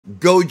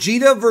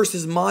Gogeta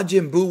versus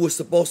Majin Buu was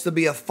supposed to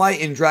be a fight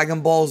in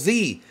Dragon Ball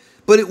Z,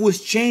 but it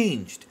was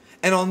changed.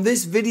 And on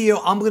this video,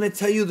 I'm going to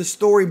tell you the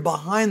story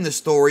behind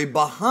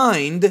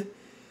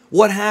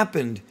what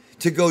happened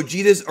to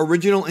Gogeta's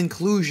original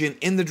inclusion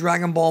in the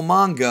Dragon Ball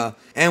manga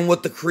and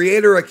what the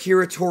creator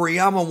Akira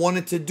Toriyama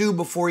wanted to do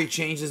before he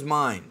changed his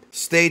mind.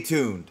 Stay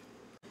tuned.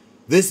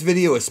 This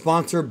video is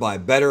sponsored by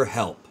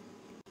BetterHelp.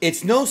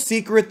 It's no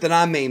secret that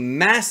I'm a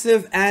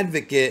massive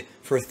advocate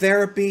for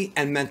therapy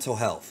and mental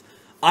health.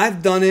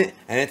 I've done it,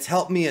 and it's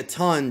helped me a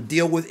ton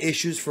deal with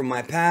issues from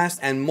my past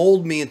and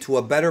mold me into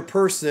a better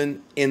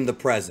person in the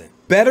present.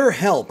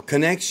 BetterHelp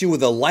connects you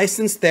with a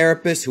licensed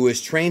therapist who is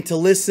trained to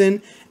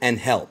listen and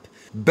help.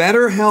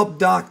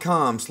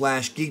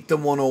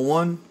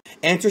 BetterHelp.com/Geekdom101.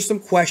 Answer some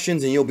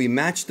questions and you'll be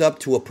matched up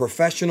to a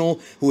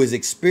professional who is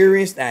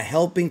experienced at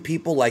helping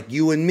people like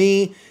you and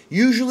me,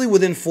 usually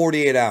within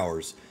 48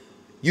 hours.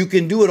 You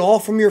can do it all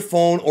from your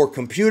phone or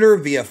computer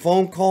via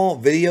phone call,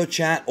 video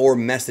chat, or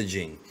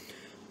messaging.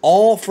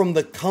 All from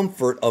the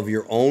comfort of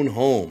your own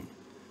home.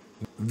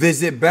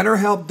 Visit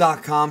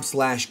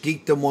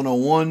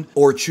BetterHelp.com/Geekdom101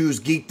 or choose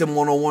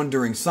Geekdom101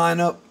 during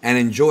sign up and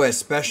enjoy a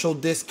special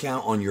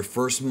discount on your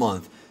first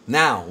month.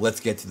 Now,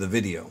 let's get to the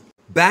video.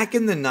 Back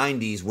in the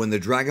 90s, when the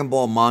Dragon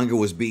Ball manga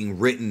was being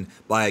written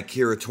by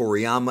Akira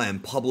Toriyama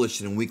and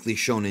published in Weekly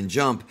Shonen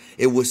Jump,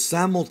 it was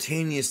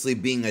simultaneously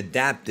being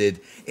adapted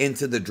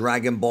into the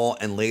Dragon Ball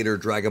and later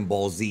Dragon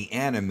Ball Z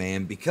anime,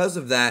 and because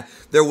of that,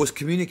 there was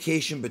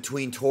communication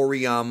between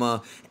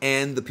Toriyama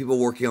and the people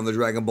working on the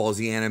Dragon Ball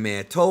Z anime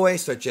at Toei,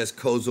 such as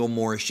Kozo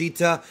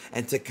Morishita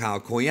and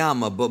Takao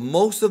Koyama, but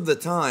most of the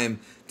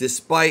time,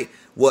 despite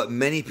what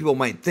many people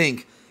might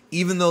think,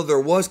 even though there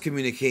was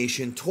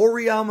communication,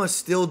 Toriyama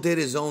still did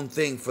his own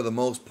thing for the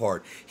most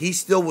part. He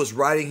still was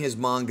writing his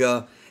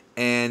manga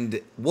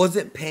and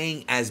wasn't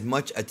paying as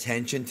much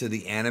attention to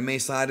the anime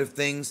side of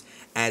things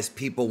as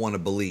people want to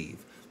believe.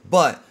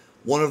 But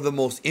one of the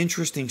most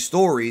interesting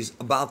stories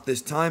about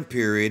this time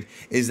period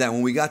is that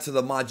when we got to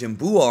the Majin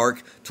Buu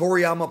arc,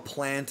 Toriyama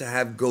planned to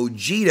have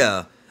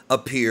Gogeta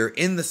appear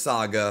in the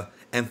saga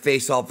and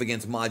face off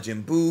against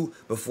Majin Buu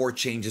before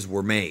changes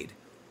were made.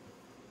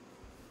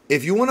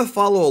 If you want to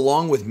follow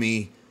along with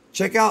me,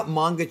 check out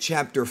manga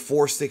chapter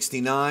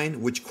 469,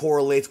 which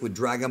correlates with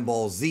Dragon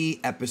Ball Z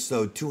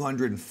episode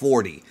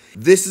 240.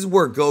 This is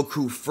where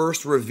Goku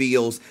first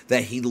reveals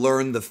that he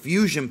learned the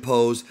fusion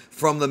pose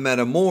from the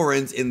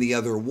Metamorans in the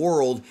other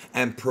world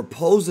and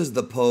proposes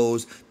the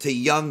pose to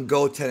young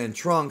Goten and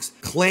Trunks,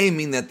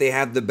 claiming that they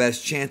have the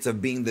best chance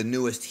of being the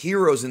newest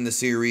heroes in the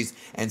series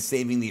and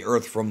saving the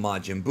Earth from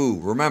Majin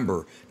Buu.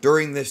 Remember,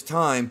 during this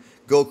time,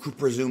 Goku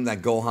presumed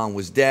that Gohan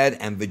was dead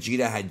and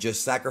Vegeta had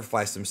just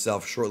sacrificed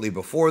himself shortly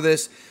before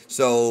this,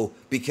 so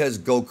because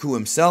Goku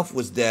himself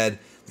was dead,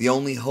 the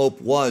only hope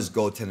was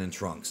Goten and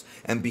Trunks.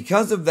 And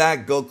because of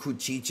that, Goku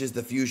teaches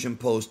the fusion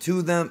pose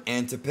to them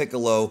and to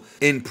Piccolo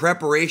in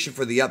preparation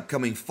for the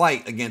upcoming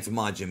fight against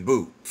Majin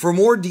Buu. For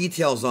more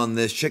details on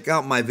this, check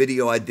out my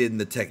video I did in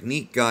the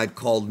technique guide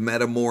called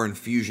Metamoran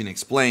Fusion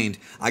Explained.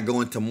 I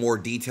go into more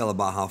detail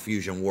about how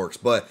fusion works,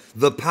 but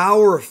the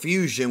power of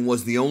fusion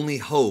was the only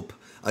hope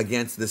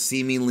against the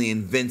seemingly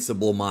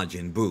invincible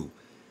Majin Buu.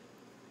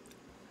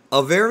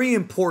 A very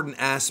important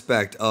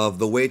aspect of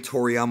the way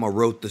Toriyama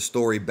wrote the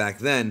story back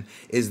then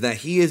is that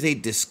he is a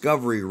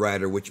discovery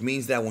writer, which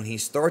means that when he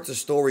starts a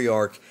story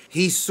arc,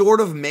 he sort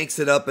of makes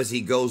it up as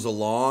he goes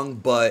along,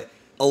 but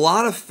a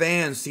lot of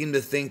fans seem to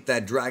think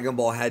that Dragon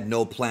Ball had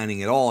no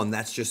planning at all, and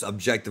that's just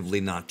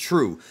objectively not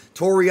true.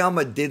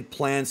 Toriyama did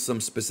plan some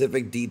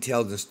specific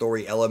details and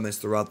story elements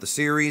throughout the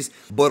series,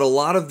 but a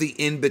lot of the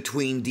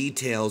in-between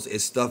details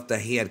is stuff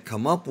that he had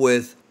come up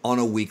with on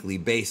a weekly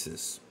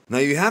basis. Now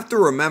you have to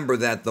remember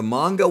that the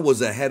manga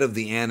was ahead of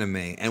the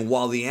anime, and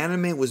while the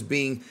anime was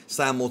being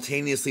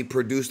simultaneously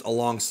produced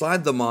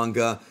alongside the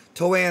manga,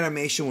 Toei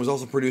Animation was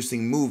also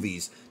producing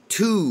movies.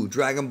 2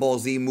 Dragon Ball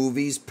Z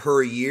movies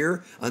per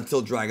year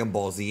until Dragon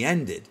Ball Z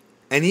ended.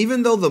 And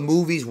even though the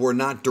movies were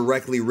not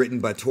directly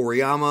written by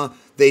Toriyama,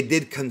 they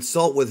did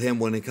consult with him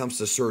when it comes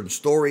to certain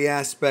story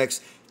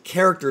aspects,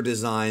 character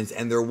designs,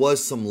 and there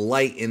was some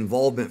light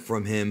involvement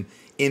from him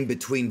in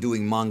between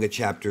doing manga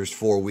chapters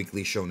for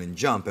Weekly Shonen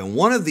Jump. And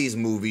one of these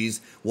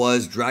movies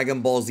was Dragon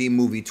Ball Z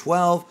Movie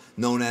 12,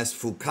 known as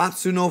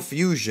Fukatsu no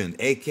Fusion,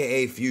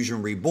 aka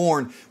Fusion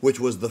Reborn, which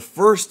was the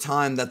first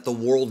time that the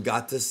world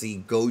got to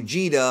see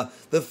Gogeta,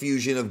 the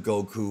fusion of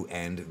Goku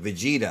and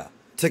Vegeta.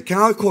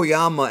 Takao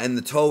Koyama and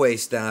the Toei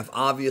staff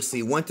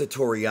obviously went to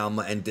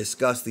Toriyama and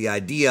discussed the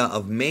idea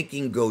of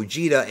making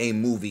Gogeta a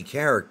movie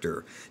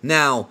character.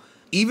 Now,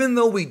 even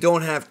though we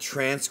don't have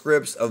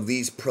transcripts of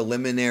these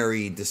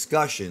preliminary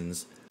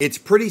discussions, it's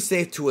pretty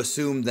safe to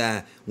assume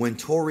that when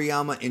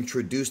Toriyama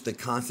introduced the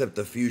concept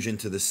of fusion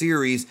to the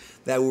series,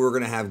 that we were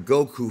going to have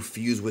Goku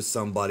fuse with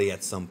somebody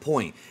at some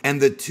point.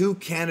 And the 2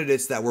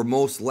 candidates that were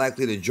most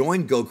likely to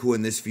join Goku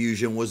in this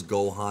fusion was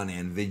Gohan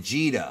and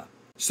Vegeta.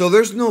 So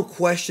there's no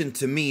question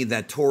to me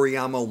that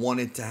Toriyama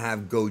wanted to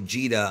have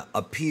Gogeta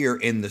appear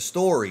in the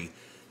story.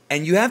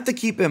 And you have to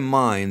keep in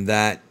mind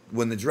that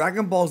when the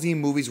Dragon Ball Z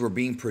movies were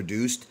being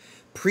produced,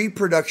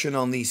 pre-production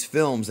on these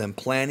films and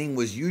planning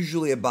was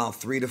usually about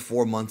 3 to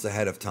 4 months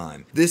ahead of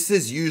time. This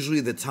is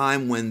usually the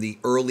time when the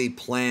early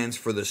plans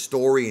for the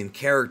story and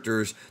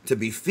characters to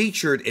be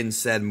featured in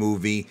said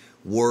movie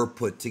were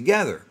put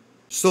together.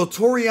 So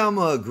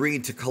Toriyama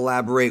agreed to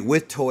collaborate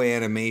with Toei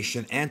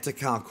Animation and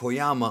Takao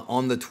Koyama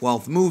on the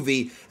 12th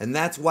movie, and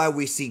that's why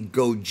we see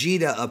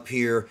Gogeta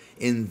appear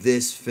in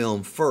this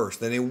film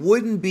first. And it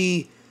wouldn't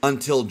be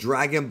until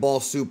Dragon Ball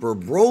Super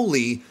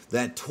Broly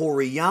that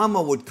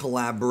Toriyama would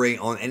collaborate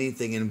on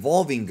anything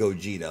involving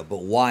Gogeta.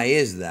 But why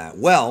is that?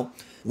 Well,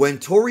 when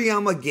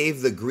Toriyama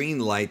gave the green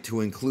light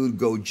to include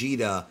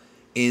Gogeta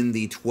in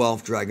the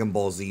 12th Dragon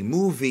Ball Z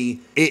movie,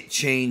 it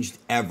changed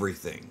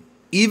everything.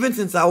 Even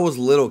since I was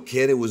a little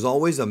kid, it was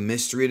always a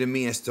mystery to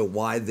me as to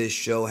why this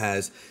show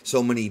has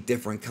so many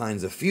different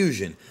kinds of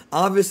fusion.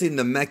 Obviously,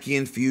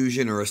 Namekian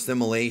fusion or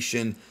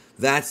assimilation,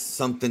 that's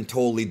something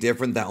totally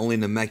different that only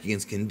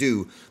Namekians can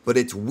do. But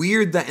it's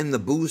weird that in the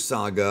Buu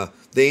saga,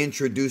 they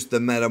introduced the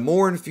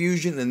Metamoran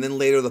fusion and then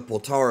later the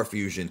Potara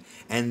fusion.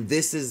 And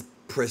this is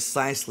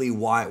precisely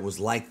why it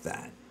was like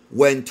that.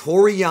 When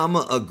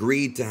Toriyama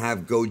agreed to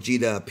have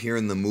Gogeta appear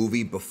in the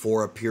movie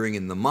before appearing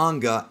in the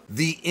manga,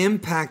 the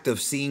impact of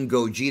seeing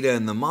Gogeta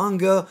in the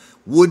manga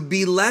would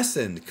be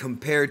lessened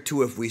compared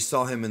to if we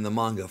saw him in the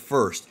manga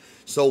first.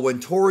 So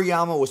when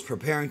Toriyama was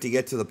preparing to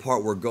get to the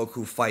part where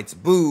Goku fights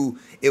Buu,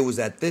 it was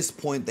at this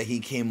point that he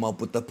came up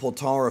with the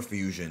Potara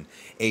fusion,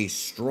 a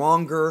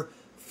stronger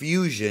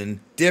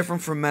fusion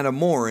different from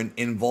Metamoran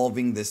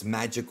involving this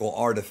magical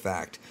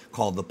artifact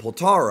called the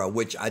Potara,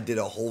 which I did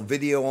a whole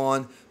video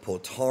on,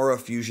 Potara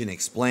Fusion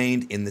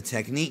Explained, in the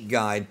technique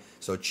guide,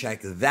 so check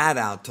that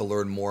out to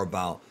learn more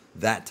about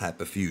that type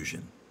of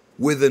fusion.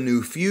 With a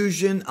new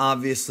fusion,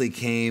 obviously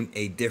came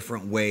a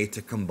different way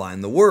to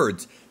combine the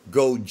words.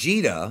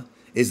 Gogeta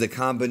is a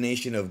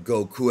combination of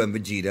Goku and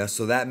Vegeta,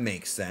 so that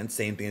makes sense.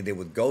 Same thing I did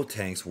with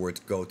Gotenks, where it's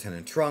Goten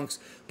and Trunks.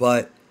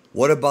 But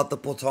what about the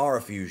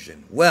Potara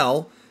fusion?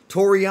 Well,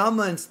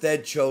 Toriyama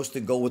instead chose to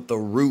go with the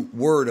root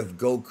word of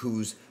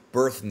Goku's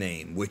birth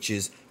name, which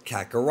is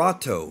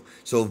Kakarato.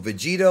 So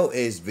Vegito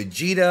is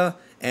Vegeta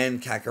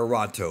and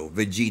Kakarato,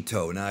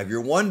 Vegito. Now, if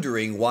you're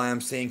wondering why I'm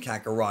saying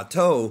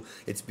Kakarato,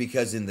 it's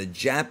because in the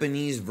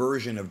Japanese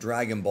version of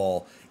Dragon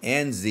Ball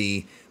and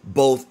Z,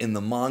 both in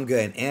the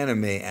manga and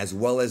anime, as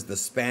well as the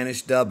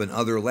Spanish dub and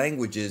other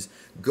languages,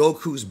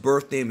 Goku's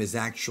birth name is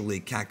actually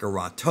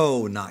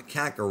Kakarato, not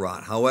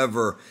Kakarot.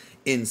 However,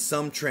 in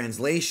some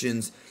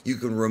translations, you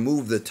can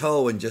remove the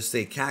toe and just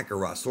say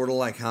Kakarot. Sort of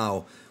like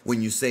how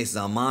when you say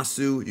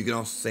Zamasu, you can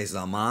also say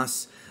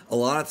Zamas. A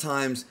lot of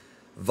times,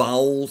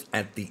 vowels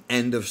at the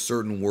end of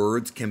certain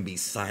words can be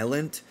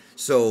silent.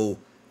 So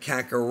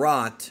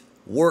Kakarot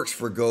works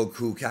for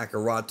Goku,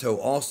 Kakarato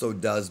also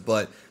does,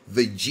 but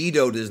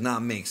Vegito does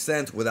not make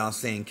sense without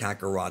saying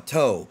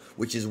Kakarato,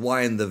 which is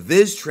why in the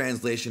Viz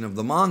translation of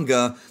the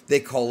manga, they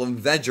call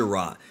him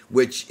Vegerot,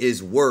 which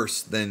is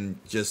worse than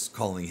just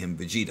calling him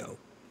Vegito.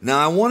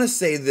 Now, I want to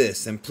say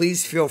this, and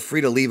please feel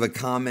free to leave a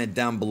comment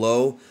down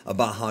below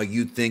about how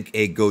you think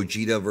a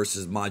Gogeta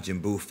versus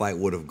Majin Buu fight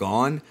would have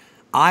gone.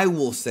 I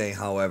will say,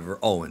 however,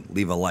 oh, and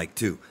leave a like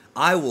too.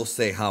 I will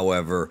say,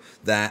 however,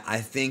 that I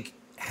think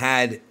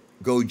had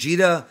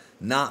Gogeta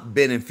not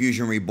been in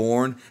Fusion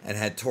Reborn and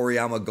had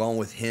Toriyama gone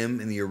with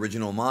him in the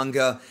original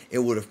manga, it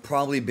would have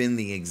probably been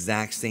the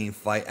exact same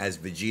fight as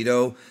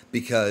Vegito,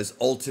 because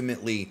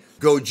ultimately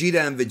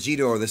Gogeta and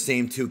Vegito are the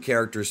same two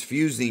characters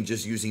fusing,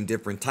 just using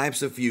different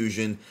types of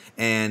fusion,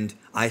 and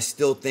I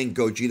still think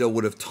Gogeta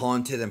would have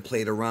taunted and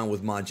played around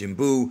with Majin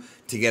Buu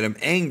to get him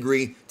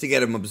angry, to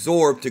get him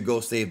absorbed, to go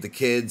save the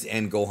kids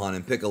and Gohan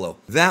and Piccolo.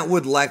 That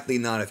would likely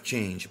not have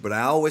changed, but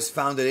I always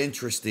found it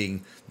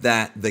interesting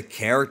that the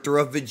character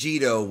of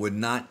Vegito would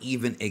not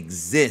even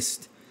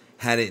exist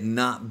had it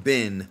not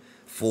been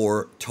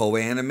for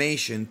Toei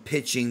Animation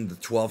pitching the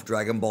 12th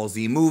Dragon Ball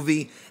Z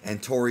movie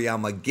and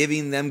Toriyama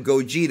giving them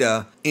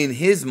Gogeta, in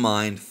his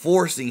mind,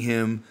 forcing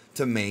him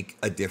to make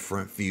a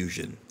different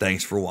fusion.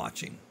 Thanks for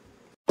watching.